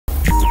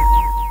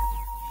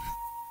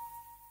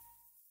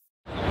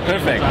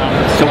perfect.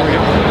 So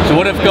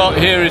what I've got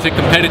here is a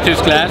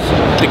competitor's glass.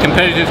 The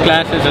competitor's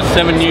glass has a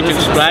 7 Newton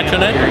scratch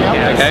on it.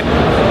 Okay.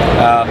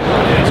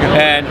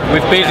 And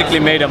we've basically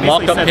made a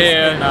mock-up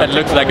here that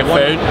looks like a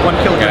phone.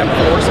 1 kilogram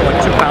force, so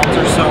like 2 pounds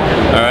or so.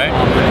 Alright.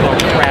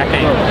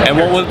 And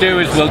what we'll do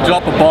is we'll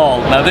drop a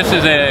ball. Now this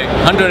is a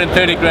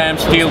 130 gram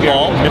steel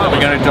ball we're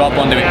going to drop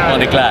on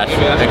the glass.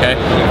 Okay.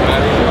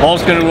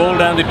 Ball's going to roll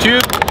down the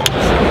tube.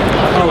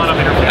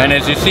 And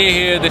as you see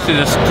here, this is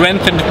a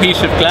strengthened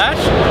piece of glass,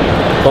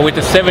 but with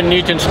a 7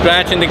 Newton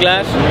scratch in the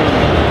glass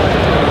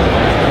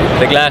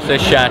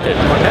is shattered.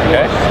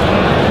 Okay.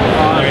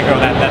 There you go.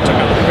 That took a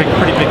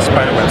pretty big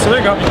spider web. So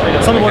there you go.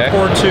 Something to look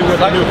forward to with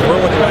the new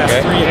Gorilla Glass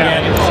 3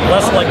 again.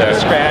 Less likely to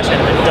scratch, and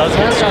if it does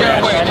get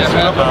scratched,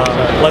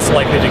 less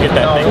likely to get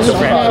that big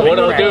scratch. So what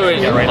I'll do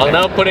is I'll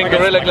now put in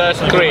Gorilla Glass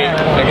 3,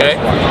 okay,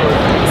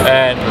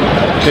 and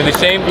do the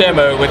same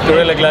demo with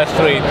Gorilla Glass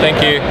 3.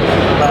 Thank you.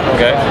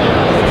 Okay.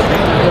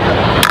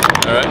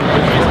 All right.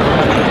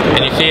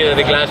 And you see that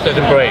the glass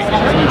doesn't break.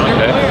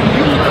 Okay.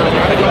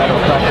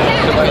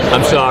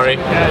 I'm sorry.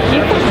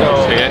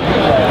 Okay.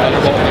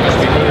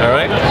 All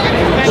right.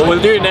 What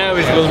we'll do now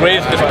is we'll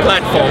raise this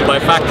platform by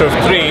a factor of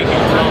 3.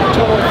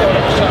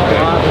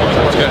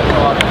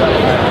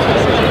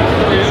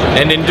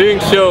 And in doing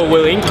so,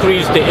 we'll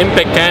increase the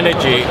impact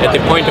energy at the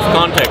point of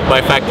contact by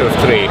a factor of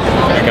 3.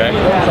 Okay.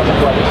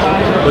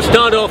 We'll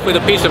start off with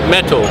a piece of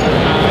metal.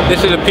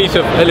 This is a piece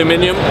of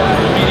aluminium.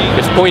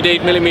 It's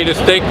 0.8 millimeters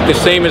thick, the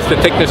same as the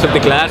thickness of the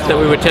glass that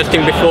we were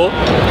testing before.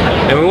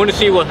 And we want to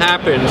see what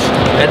happens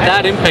at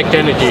that impact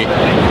energy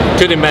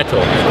to the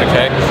metal.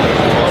 Okay.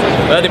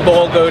 Let the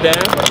ball go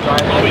down.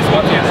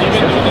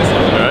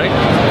 Alright.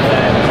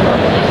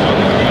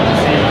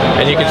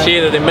 And you can see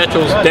that the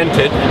metal's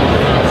dented.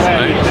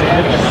 Right.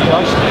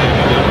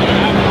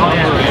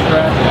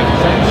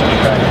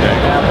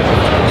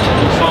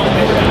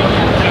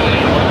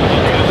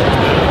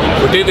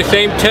 We'll do the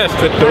same test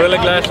with Gorilla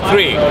Glass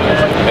 3.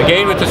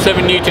 Again with the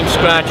 7 Newton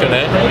scratch on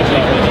it.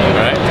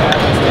 Right.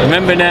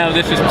 Remember now,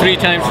 this is 3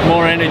 times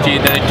more energy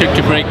than it took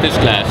to break this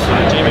glass.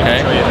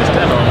 Okay.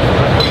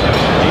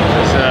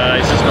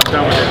 He's just not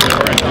done with it.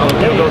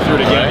 We'll go through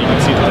it again. You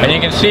can see and you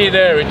can see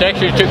there, it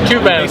actually took 2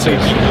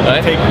 bounces.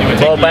 Right? The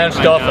ball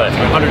bounced off it.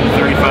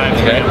 135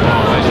 okay.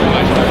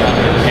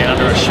 And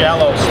under a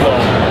shallow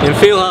slope. You can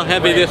feel how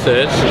heavy this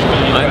is.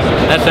 Right?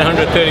 That's a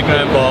 130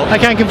 gram ball. I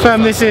can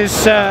confirm this is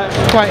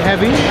quite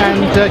heavy.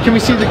 And can we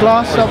see the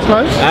glass up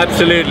close?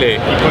 Absolutely.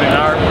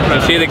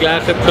 You see the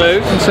glass up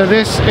close? And so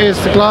this is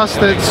the glass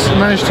that's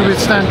managed to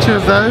withstand 2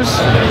 of those.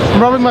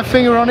 I'm rubbing my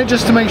finger on it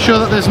just to make sure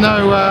that there's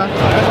no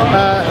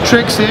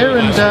tricks here,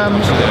 and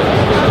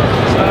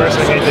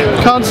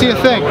can't see a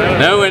thing.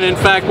 No, and in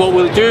fact what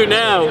we'll do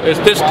now is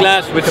this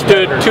glass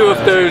withstood 2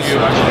 of those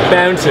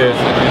bounces.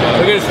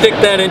 We're going to stick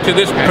that into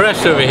this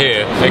press over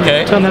here,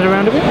 okay? Turn that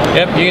around a bit?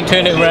 Yep, you can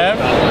turn it around.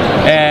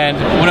 And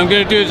what I'm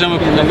going to do is I'm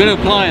going to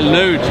apply a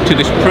load to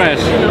this press,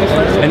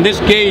 and this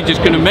gauge is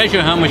going to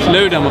measure how much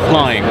load I'm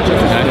applying.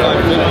 Okay?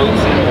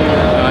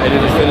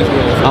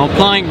 I'm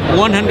applying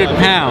 100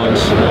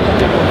 pounds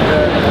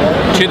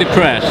to the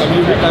press.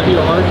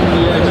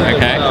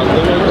 Okay?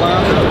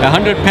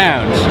 100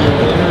 pounds.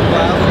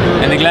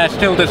 And the glass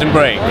still doesn't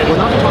break.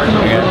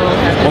 Okay.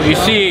 What you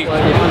see,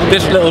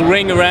 this little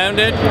ring around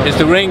it is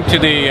the ring to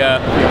the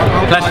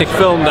plastic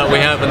film that we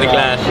have on the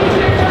glass.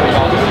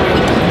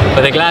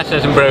 But the glass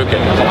hasn't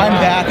broken. I'm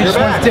back. I just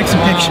wanted to take some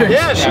pictures.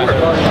 Yeah, sure.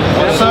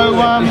 So,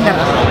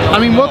 I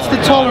mean, what's the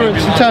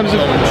tolerance in terms of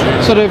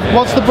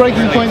what's the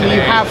breaking point that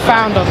you have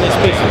found on this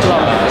piece of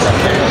glass?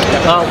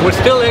 We're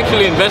still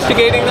actually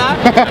investigating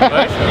that.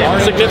 Right?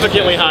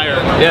 Significantly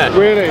higher. Yeah.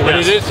 Really? But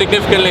it is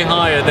significantly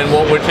higher than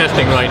what we're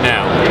testing right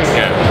now.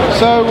 Yeah.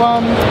 So,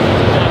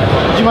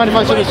 do you mind if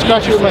I sort of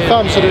scratch it with my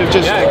thumb, sort of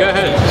just? Yeah, go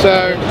ahead.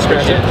 So,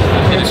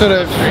 sort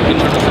of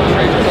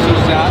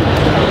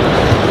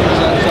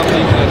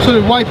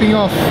wiping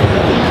off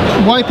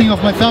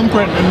my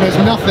thumbprint, and there's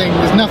nothing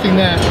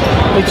there.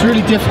 It's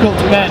really difficult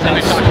to bend.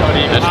 That's